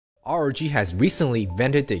ROG has recently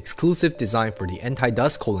invented the exclusive design for the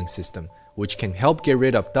anti-dust cooling system, which can help get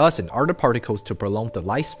rid of dust and other particles to prolong the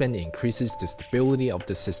lifespan and increases the stability of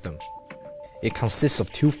the system. It consists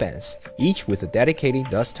of two fans, each with a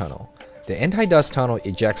dedicated dust tunnel. The anti-dust tunnel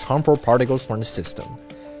ejects harmful particles from the system.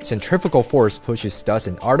 Centrifugal force pushes dust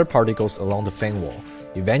and other particles along the fan wall,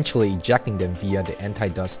 eventually ejecting them via the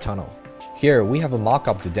anti-dust tunnel. Here we have a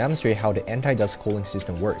mock-up to demonstrate how the anti-dust cooling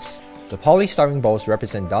system works. The polystyrene balls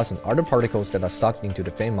represent dust and other particles that are sucked into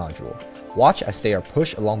the fan module. Watch as they are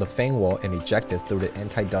pushed along the fan wall and ejected through the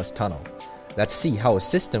anti-dust tunnel. Let's see how a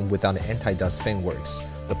system without an anti-dust fan works.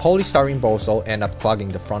 The polystyrene balls all end up clogging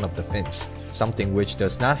the front of the fins, something which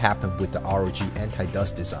does not happen with the ROG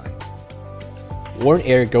anti-dust design. Warm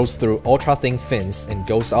air goes through ultra-thin fins and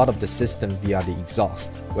goes out of the system via the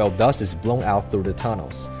exhaust, while dust is blown out through the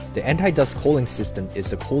tunnels. The anti-dust cooling system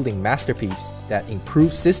is a cooling masterpiece that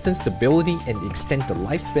improves system stability and extends the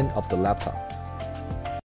lifespan of the laptop.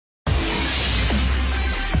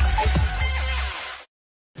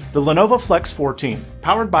 The Lenovo Flex 14,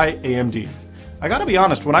 powered by AMD. I gotta be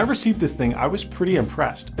honest, when I received this thing, I was pretty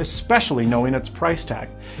impressed, especially knowing its price tag.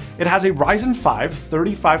 It has a Ryzen 5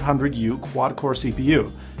 3500U quad-core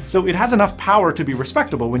CPU, so it has enough power to be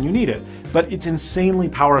respectable when you need it, but it's insanely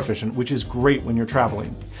power efficient, which is great when you're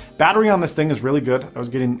traveling. Battery on this thing is really good. I was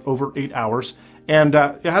getting over 8 hours, and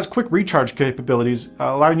it has quick recharge capabilities,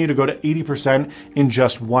 allowing you to go to 80% in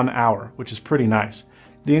just 1 hour, which is pretty nice.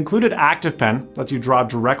 The included Active Pen lets you draw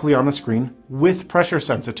directly on the screen with pressure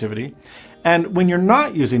sensitivity. And when you're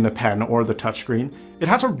not using the pen or the touchscreen, it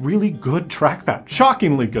has a really good trackpad,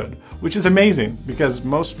 shockingly good, which is amazing because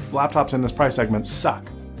most laptops in this price segment suck.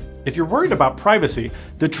 If you're worried about privacy,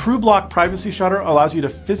 the TrueBlock privacy shutter allows you to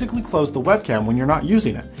physically close the webcam when you're not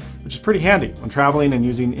using it, which is pretty handy when traveling and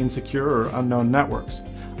using insecure or unknown networks.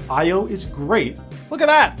 I/O is great. Look at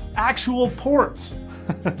that, actual ports.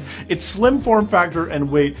 Its slim form factor and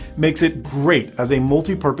weight makes it great as a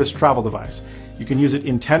multi-purpose travel device. You can use it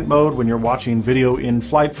in tent mode when you're watching video in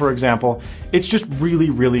flight, for example. It's just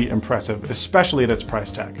really impressive, especially at its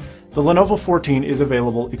price tag. The Lenovo 14 is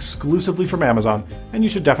available exclusively from Amazon, and you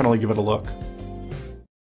should definitely give it a look.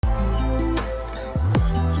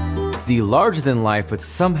 The larger-than-life but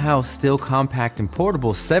somehow still compact and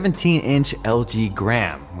portable 17-inch LG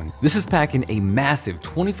Gram. This is packing a massive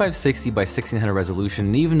 2560 by 1600 resolution,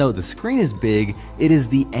 and even though the screen is big, it is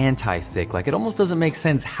the anti-thick. Like, it almost doesn't make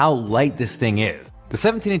sense how light this thing is. The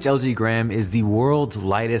 17-inch LG Gram is the world's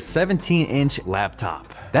lightest 17-inch laptop.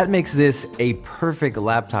 That makes this a perfect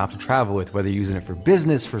laptop to travel with, whether you're using it for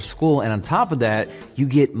business, for school, and on top of that, you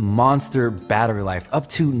get monster battery life, up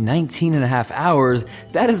to 19.5 hours.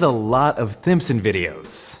 That is a lot of Thimpson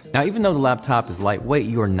videos. Now, even though the laptop is lightweight,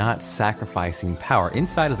 you are not sacrificing power.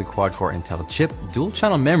 Inside is a quad-core Intel chip,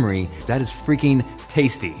 dual-channel memory. That is freaking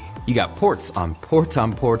tasty. You got ports on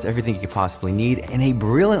ports, everything you could possibly need, and a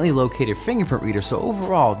brilliantly located fingerprint reader. So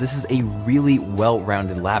overall, this is a really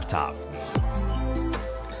well-rounded laptop.